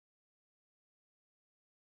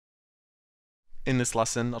In this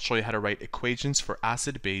lesson, I'll show you how to write equations for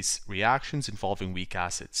acid-base reactions involving weak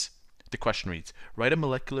acids. The question reads, write a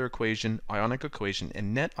molecular equation, ionic equation,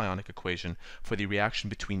 and net ionic equation for the reaction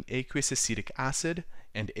between aqueous acetic acid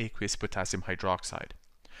and aqueous potassium hydroxide.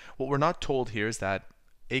 What we're not told here is that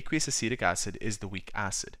aqueous acetic acid is the weak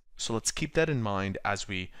acid. So let's keep that in mind as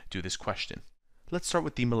we do this question. Let's start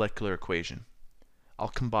with the molecular equation. I'll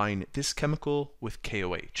combine this chemical with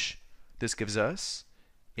KOH. This gives us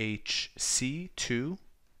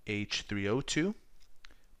HC2H3O2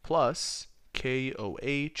 plus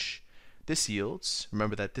KOH. This yields,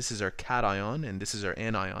 remember that this is our cation and this is our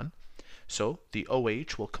anion, so the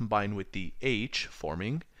OH will combine with the H,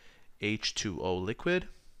 forming H2O liquid,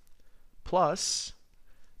 plus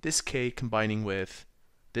this K combining with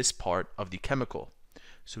this part of the chemical.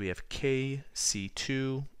 So we have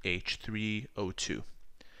KC2H3O2.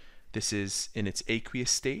 This is in its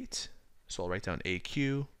aqueous state, so I'll write down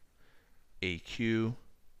AQ, AQ,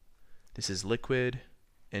 this is liquid,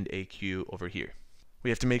 and AQ over here. We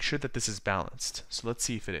have to make sure that this is balanced, so let's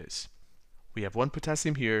see if it is. We have one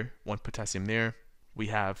potassium here, one potassium there. We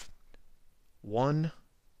have one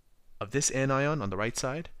of this anion on the right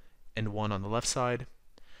side and one on the left side.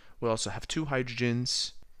 We also have two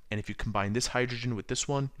hydrogens, and if you combine this hydrogen with this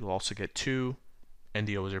one, you'll also get two, and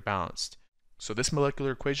the O's are balanced. So this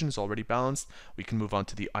molecular equation is already balanced. We can move on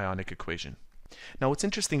to the ionic equation. Now what's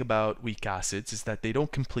interesting about weak acids is that they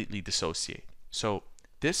don't completely dissociate. So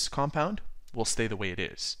this compound will stay the way it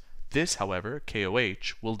is. This, however,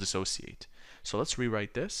 KOH, will dissociate. So let's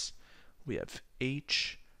rewrite this. We have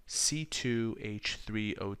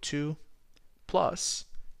HC2H3O2 plus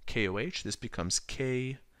KOH. This becomes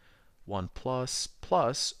K1 plus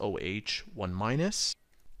OH 1 minus.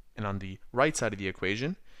 And on the right side of the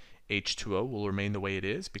equation, H2O will remain the way it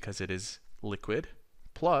is because it is liquid,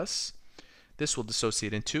 plus this will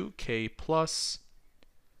dissociate into K plus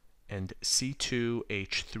and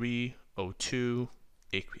C2H3O2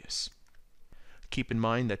 aqueous. Keep in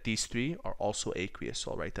mind that these three are also aqueous,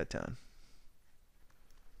 so I'll write that down.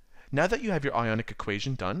 Now that you have your ionic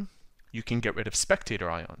equation done, you can get rid of spectator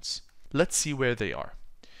ions. Let's see where they are.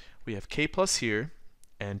 We have K plus here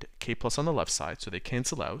and K plus on the left side, so they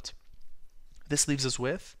cancel out. This leaves us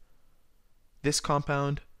with this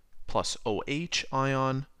compound plus OH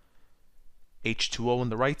ion, H2O on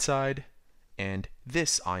the right side, and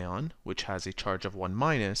this ion, which has a charge of 1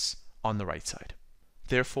 minus, on the right side.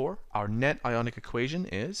 Therefore, our net ionic equation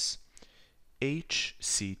is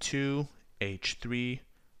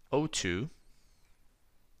HC2H3O2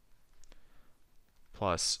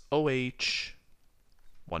 plus OH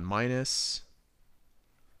 1 minus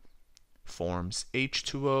forms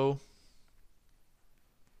H2O,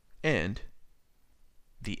 and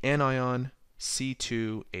the anion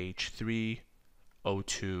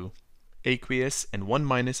C2H3O2 aqueous and 1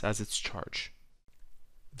 minus as its charge.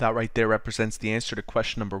 That right there represents the answer to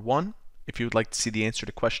question number 1. If you would like to see the answer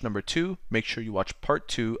to question number 2, make sure you watch part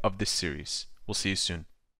 2 of this series. We'll see you soon.